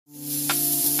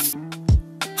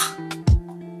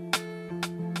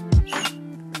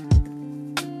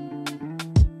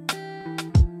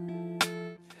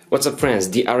What's up friends,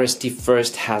 the RST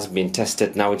first has been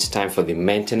tested. Now it's time for the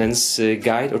maintenance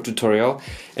guide or tutorial,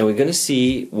 and we're gonna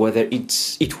see whether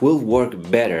it will work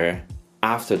better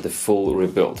after the full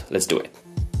rebuild. Let's do it.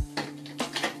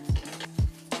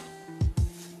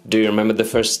 Do you remember the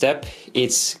first step?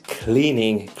 It's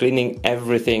cleaning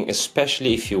everything,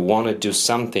 especially if you want to do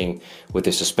something with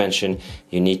the suspension.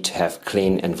 You need to have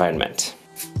clean environment.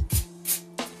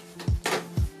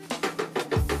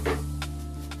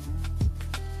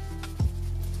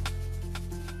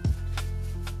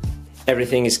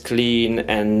 Everything is clean,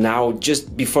 and now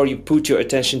just before you put your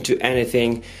attention to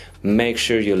anything, make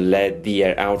sure you let the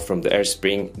air out from the air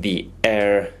spring. The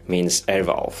air means air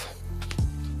valve.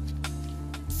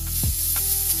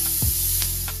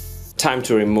 Time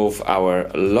to remove our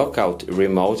lockout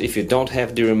remote. If you don't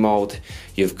have the remote,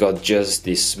 you've got just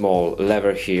this small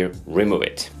lever here, remove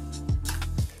it.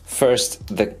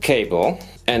 First the cable,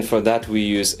 and for that we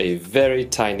use a very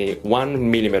tiny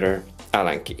 1mm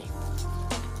Allen key.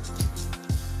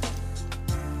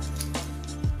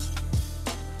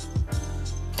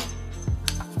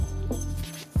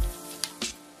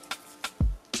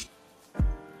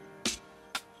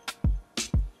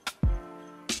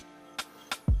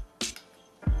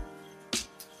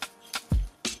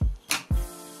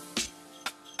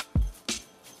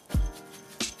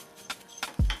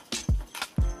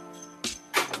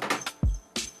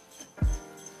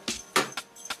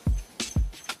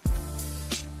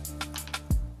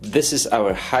 This is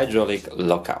our hydraulic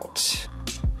lockout.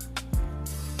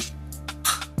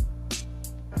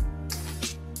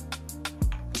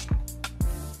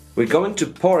 We're going to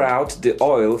pour out the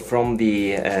oil from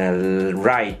the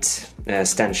right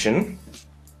stanchion.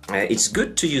 It's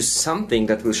good to use something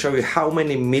that will show you how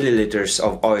many milliliters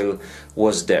of oil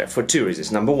was there, for two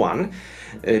reasons. Number one,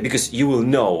 because you will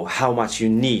know how much you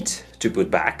need to put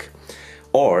back,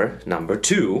 or number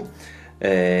two,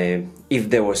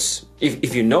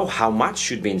 if you know how much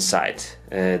should be inside,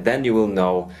 then you will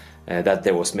know that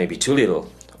there was maybe too little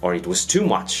or it was too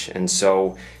much, and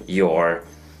so your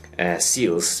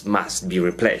seals must be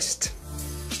replaced.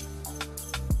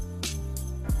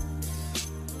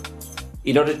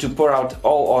 In order to pour out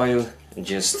all oil,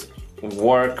 just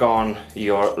work on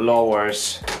your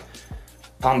lowers,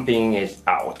 pumping it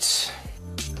out.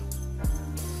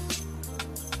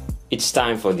 It's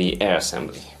time for the air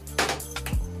assembly.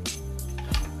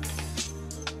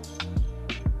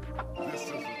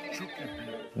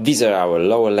 These are our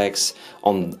lower legs.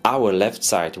 On our left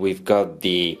side we've got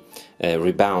the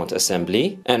rebound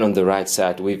assembly, and on the right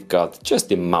side we've got just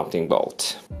the mounting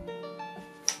bolt.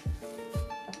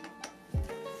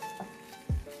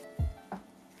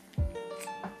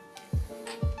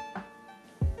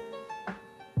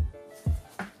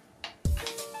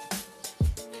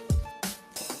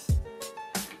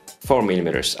 Four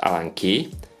millimeters Allen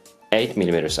key,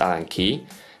 8mm Allen key,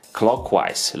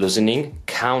 clockwise loosening,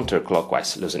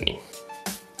 counterclockwise loosening.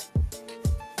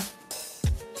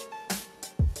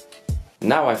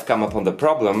 Now I've come upon the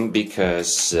problem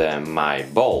because my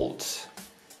bolt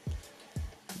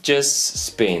just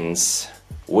spins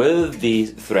with the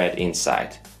thread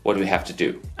inside. What do we have to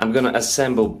do? I'm gonna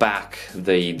assemble back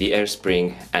the air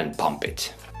spring and pump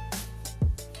it.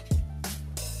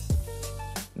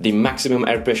 The maximum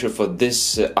air pressure for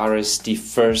this RST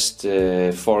first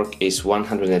fork is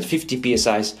 150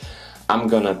 psi. I'm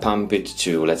gonna pump it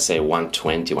to, let's say,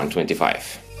 120,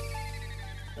 125.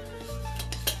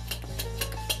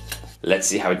 Let's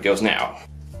see how it goes now.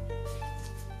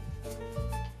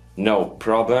 No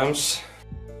problems.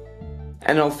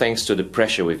 And all thanks to the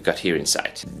pressure we've got here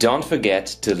inside. Don't forget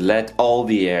to let all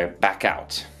the air back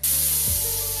out.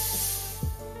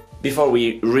 Before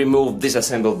we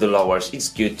disassemble the lowers, it's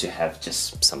good to have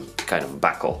just some kind of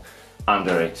buckle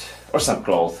under it, or some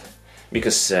cloth,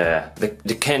 because there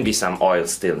can be some oil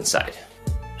still inside.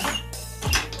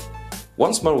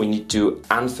 Once more we need to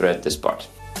unthread this part.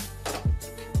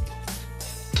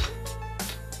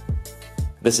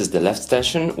 This is the left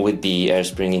stanchion with the air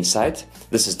spring inside.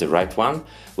 This is the right one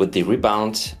with the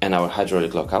rebound and our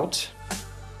hydraulic lockout.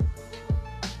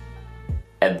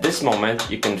 At this moment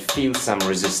you can feel some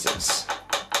resistance.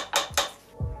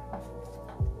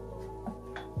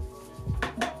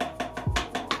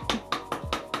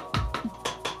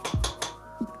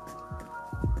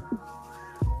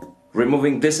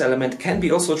 Removing this element can be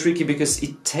also tricky because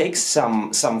it takes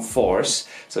some force.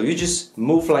 So you just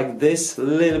move like this, a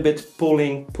little bit,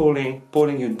 pulling.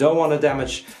 You don't want to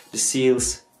damage the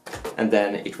seals, and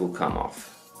then it will come off.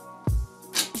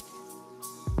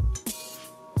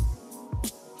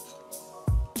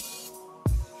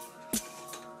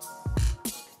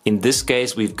 In this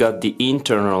case, we've got the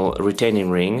internal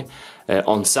retaining ring.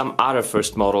 On some other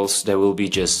first models, there will be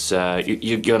just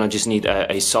you're gonna just need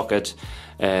a socket,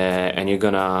 and you're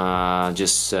gonna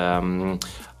just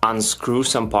unscrew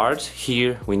some part.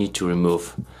 Here we need to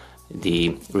remove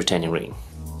the retaining ring.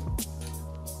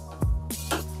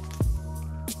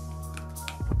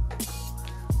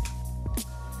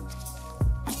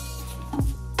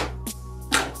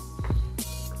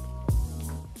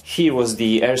 Here was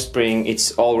the air spring,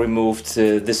 it's all removed.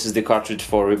 This is the cartridge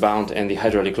for rebound and the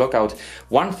hydraulic lockout.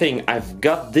 One thing, I've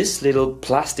got this little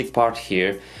plastic part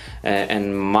here,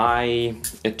 and my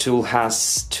tool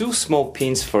has two small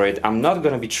pins for it. I'm not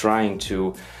gonna be trying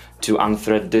to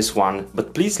unthread this one,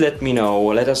 but please let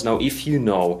us know if you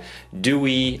know, do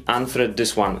we unthread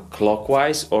this one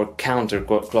clockwise or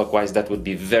counterclockwise? That would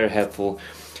be very helpful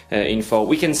info.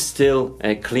 We can still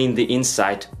clean the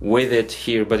inside with it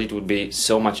here, but it would be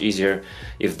so much easier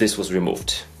if this was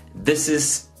removed. This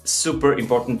is super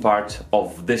important part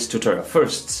of this tutorial.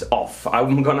 First off,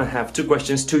 I'm gonna have two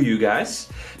questions to you guys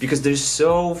because there's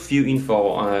so few info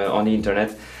on the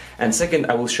internet, and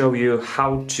second, I will show you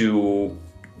how to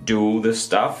do the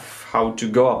stuff, how to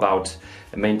go about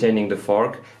maintaining the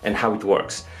fork and how it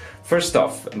works. First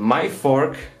off, my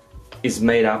fork is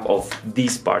made up of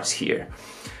these parts here.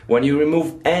 When you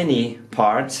remove any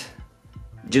part,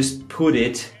 just put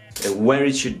it where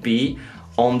it should be,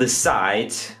 on the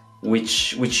side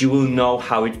which you will know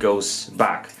how it goes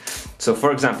back. So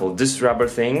for example, this rubber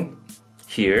thing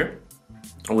here,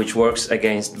 which works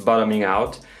against bottoming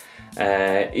out,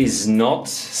 is not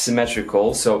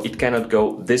symmetrical, so it cannot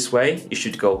go this way, it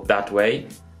should go that way.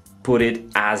 Put it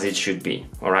as it should be,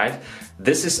 alright?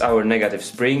 This is our negative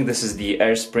spring, this is the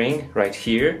air spring right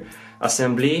here.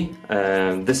 Assembly,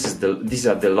 these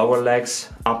are the lower legs,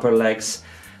 upper legs,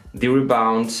 the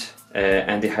rebound,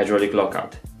 and the hydraulic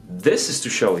lockout. This is to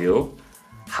show you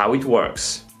how it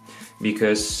works,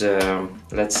 because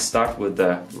let's start with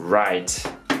the right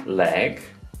leg.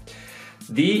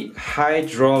 The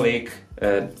hydraulic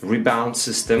rebound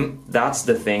system, that's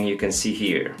the thing you can see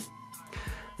here.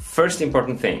 First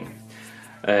important thing,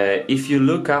 if you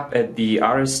look up at the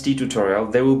RST tutorial,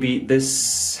 there will be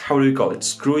this, how do you call it,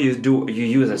 screw. You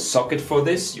use a socket for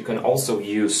this. You can also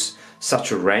use such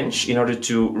a wrench in order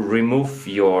to remove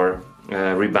your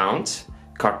rebound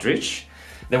cartridge.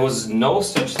 There was no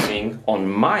such thing on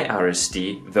my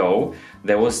RST though.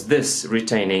 There was this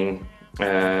retaining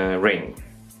ring.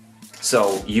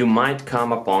 So you might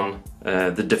come upon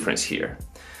the difference here.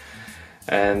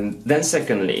 And then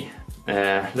secondly,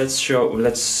 let's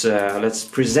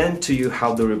present to you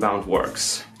how the rebound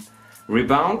works.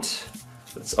 Rebound,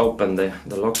 let's open the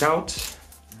lockout.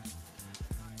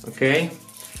 Okay,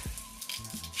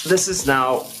 this is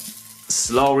now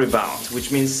slow rebound,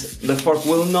 which means the fork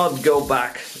will not go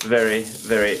back very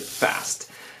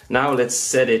fast. Now let's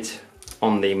set it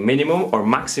on the minimum or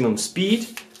maximum speed.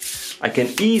 I can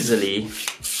easily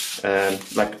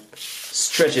like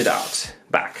stretch it out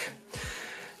back.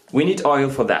 We need oil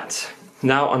for that.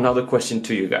 Now another question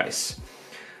to you guys.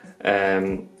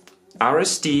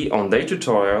 RST on their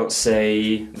tutorial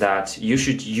say that you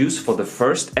should use for the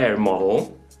first air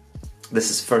model, this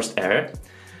is first air,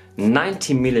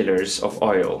 90 milliliters of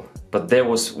oil, but there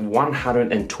was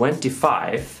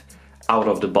 125 out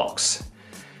of the box.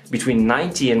 Between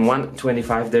 90 and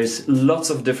 125 there's lots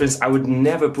of difference. I would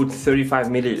never put 35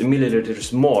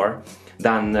 milliliters more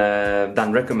than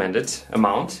recommended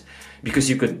amount, because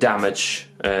you could damage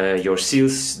your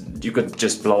seals, you could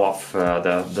just blow off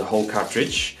the whole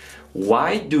cartridge.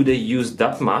 Why do they use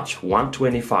that much,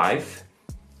 125?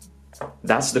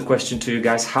 That's the question to you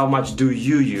guys. How much do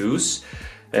you use?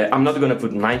 I'm not gonna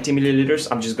put 90 milliliters,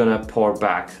 I'm just gonna pour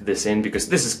back this in because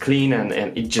this is clean and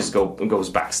it just goes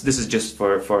back. This is just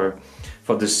for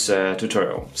this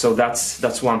tutorial. So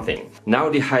that's one thing. Now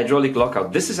the hydraulic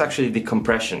lockout, this is actually the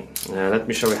compression. Let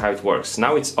me show you how it works.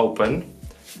 Now it's open.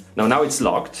 Now it's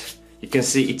locked. You can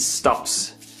see it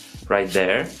stops right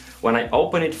there. When I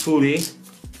open it fully,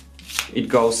 it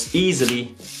goes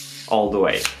easily all the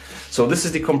way. So this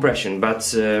is the compression,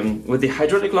 but with the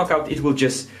hydraulic lockout it will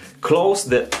just close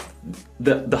the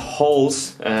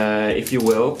holes, if you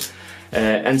will,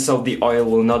 and so the oil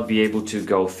will not be able to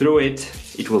go through it.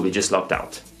 It will be just locked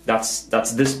out.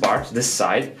 That's this part, this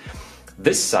side.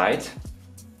 This side,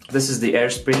 this is the air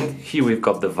spring. Here we've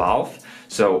got the valve.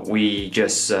 So we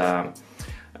just we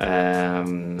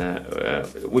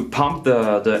pump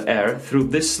the air through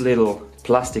this little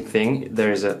plastic thing.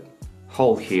 There is a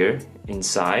hole here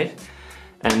inside,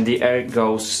 and the air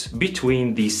goes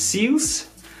between these seals,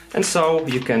 and so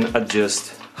you can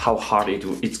adjust how hard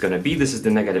it's gonna be. This is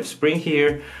the negative spring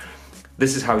here.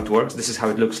 this is how it works, this is how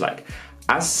it looks like.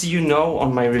 As you know,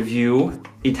 on my review,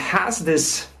 it has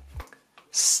this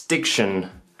stiction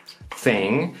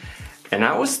thing, and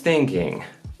I was thinking,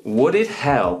 would it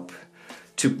help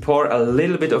to pour a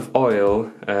little bit of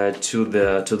oil to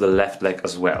the left leg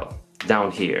as well,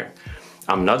 down here?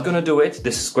 I'm not gonna do it.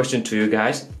 This is a question to you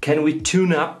guys. Can we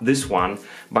tune up this one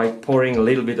by pouring a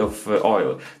little bit of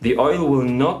oil? The oil will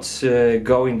not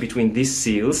go in between these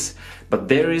seals, but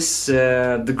there is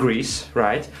the grease,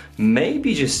 right?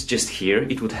 Maybe just here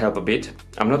it would help a bit.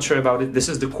 I'm not sure about it. This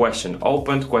is the question,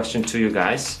 open question to you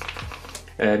guys,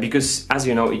 because as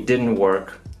you know, it didn't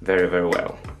work very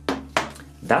well.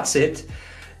 That's it.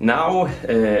 Now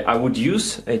I would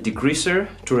use a degreaser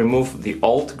to remove the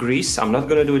old grease. I'm not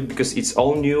gonna do it because it's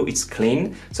all new, it's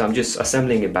clean, so I'm just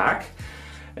assembling it back.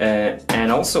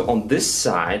 And also on this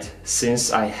side,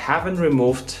 since I haven't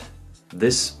removed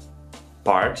this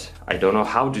part, I don't know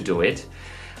how to do it,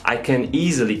 I can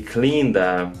easily clean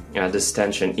this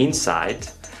tension inside,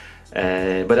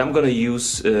 but I'm gonna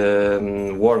use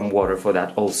warm water for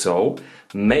that also.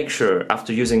 Make sure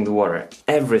after using the water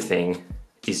everything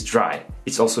is dry.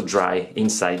 It's also dry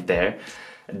inside there.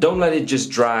 Don't let it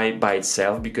just dry by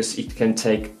itself because it can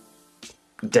take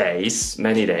days,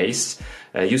 many days.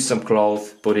 Use some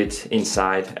cloth, put it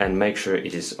inside and make sure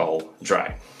it is all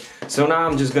dry. So now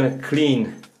I'm just gonna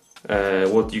clean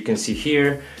what you can see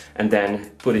here and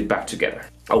then put it back together.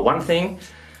 Oh, one thing,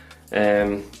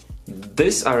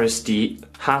 this RST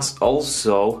has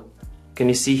also, can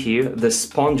you see here, the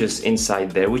sponges inside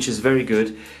there, which is very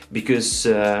good because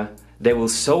they will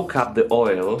soak up the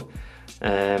oil,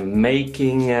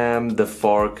 making the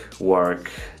fork work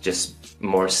just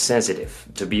more sensitive,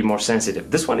 to be more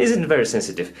sensitive. This one isn't very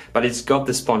sensitive, but it's got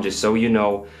the sponges, so you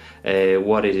know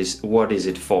what is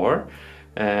it for.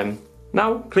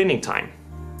 Now, cleaning time.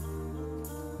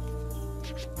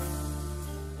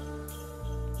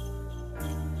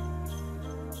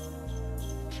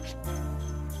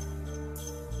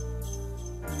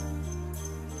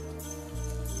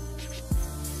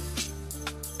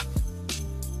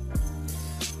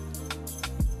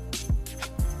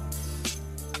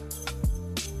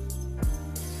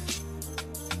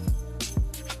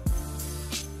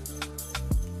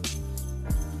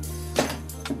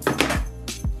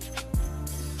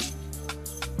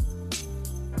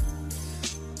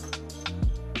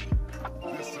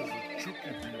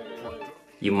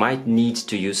 You might need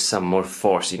to use some more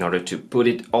force in order to put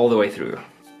it all the way through.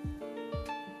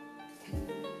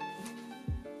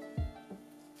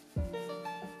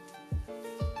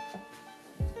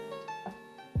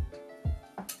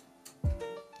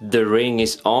 The ring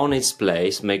is on its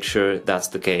place, make sure that's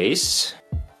the case.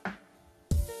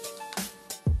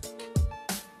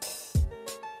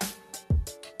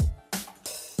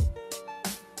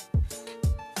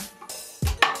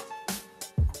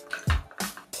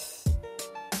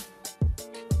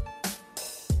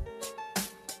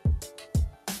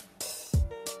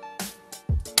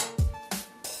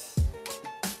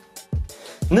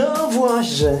 No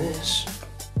voyages.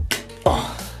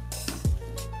 Oh.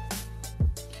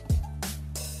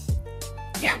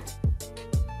 Yeah.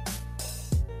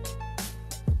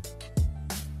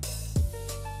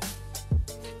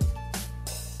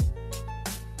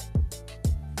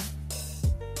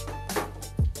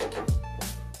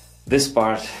 This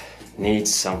part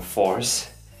needs some force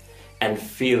and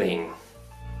feeling.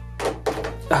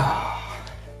 Oh.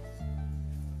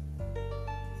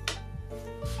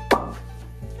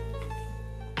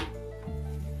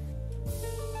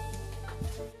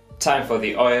 Time for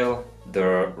the oil,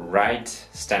 the right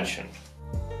stanchion.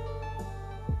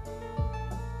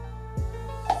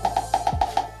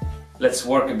 Let's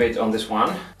work a bit on this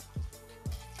one.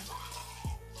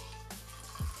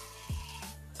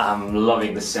 I'm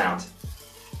loving the sound.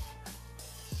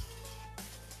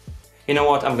 You know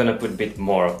what? I'm gonna put a bit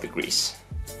more of the grease.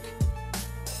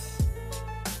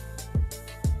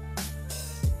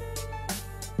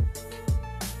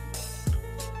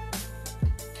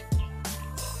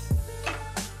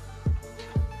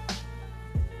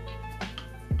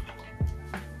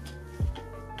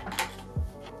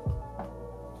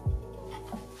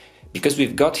 Because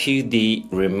we've got here the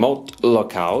remote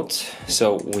lockout,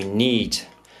 so we need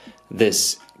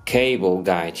this cable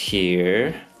guide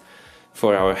here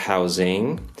for our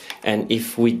housing. And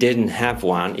if we didn't have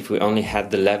one, if we only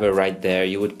had the lever right there,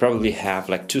 you would probably have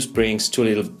like 2 springs, 2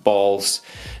 little balls,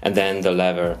 and then the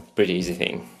lever. Pretty easy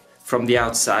thing. From the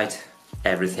outside,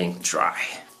 everything dry.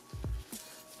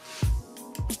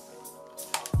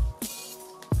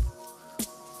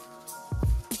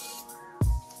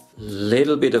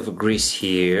 Little bit of grease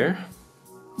here.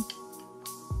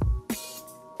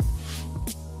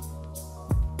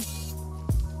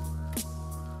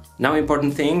 Now,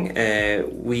 important thing,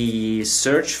 we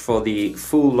search for the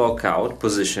full lockout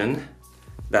position.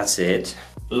 That's it.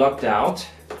 Locked out,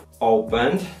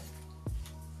 opened.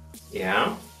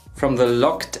 Yeah. From the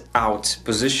locked out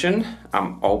position,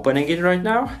 I'm opening it right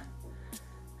now.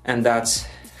 And that's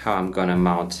how I'm gonna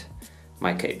mount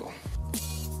my cable.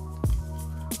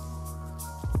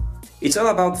 It's all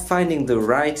about finding the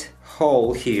right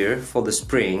hole here for the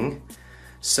spring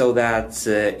so that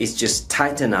it's just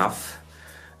tight enough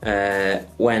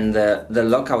when the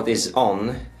lockout is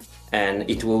on, and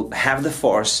it will have the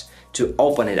force to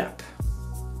open it up.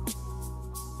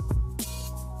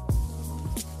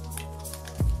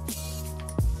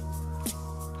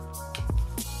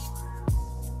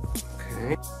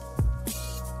 Okay.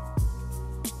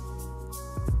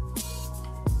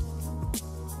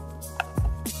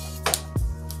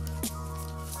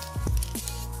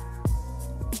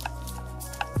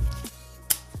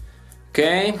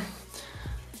 Okay,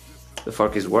 the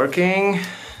fork is working.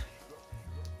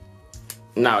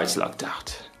 Now it's locked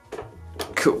out.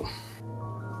 Cool.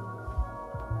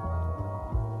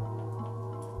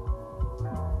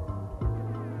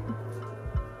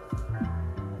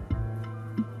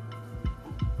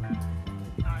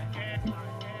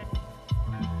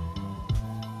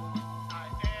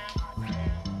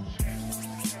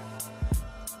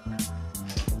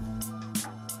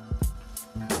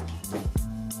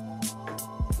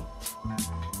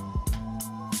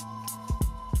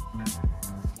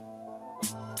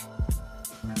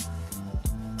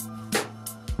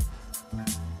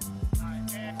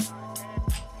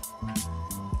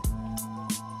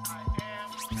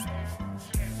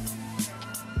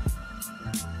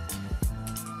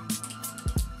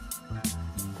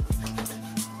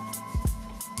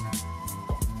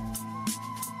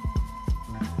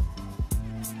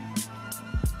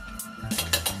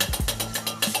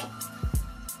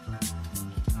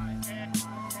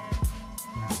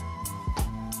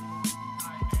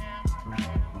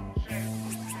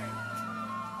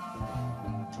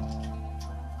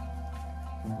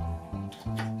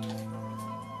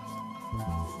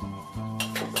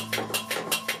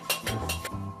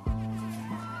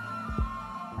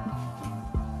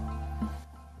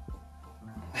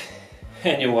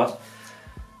 And you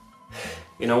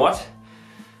know what?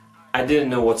 I didn't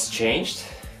know what's changed,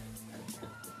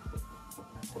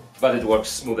 but it works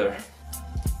smoother.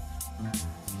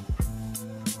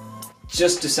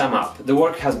 Just to sum up, the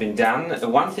work has been done.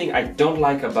 One thing I don't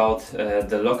like about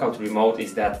the lockout remote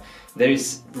is that there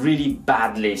is really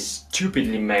badly,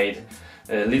 stupidly made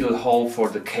little hole for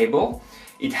the cable.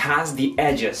 It has the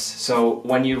edges, so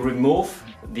when you remove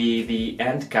the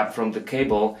end cap from the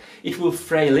cable, it will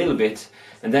fray a little bit,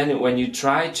 and then when you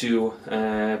try to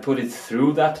put it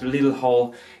through that little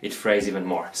hole, it frays even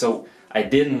more. So I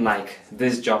didn't like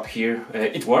this job here.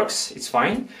 It works, it's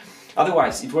fine.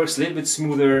 Otherwise, it works a little bit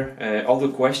smoother. All the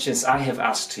questions I have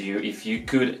asked to you, if you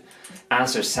could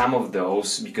answer some of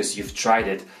those because you've tried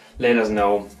it, let us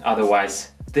know.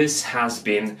 Otherwise, this has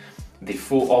been the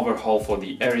full overhaul for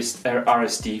the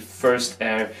RST First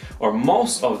Air, or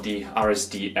most of the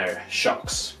RST Air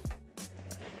shocks.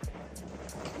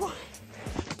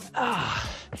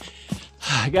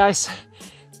 Guys,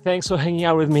 thanks for hanging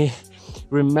out with me.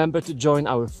 Remember to join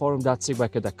our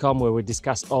forum.sickbiker.com, where we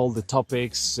discuss all the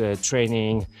topics,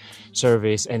 training,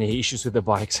 service, any issues with the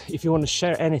bikes. If you want to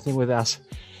share anything with us,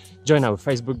 join our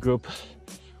Facebook group.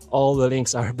 All the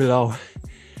links are below.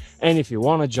 And if you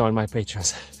want to join my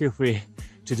patrons, feel free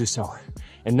to do so.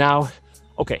 And now,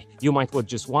 okay, you might watch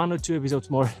just 1 or 2 episodes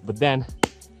more, but then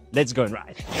let's go and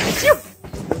ride.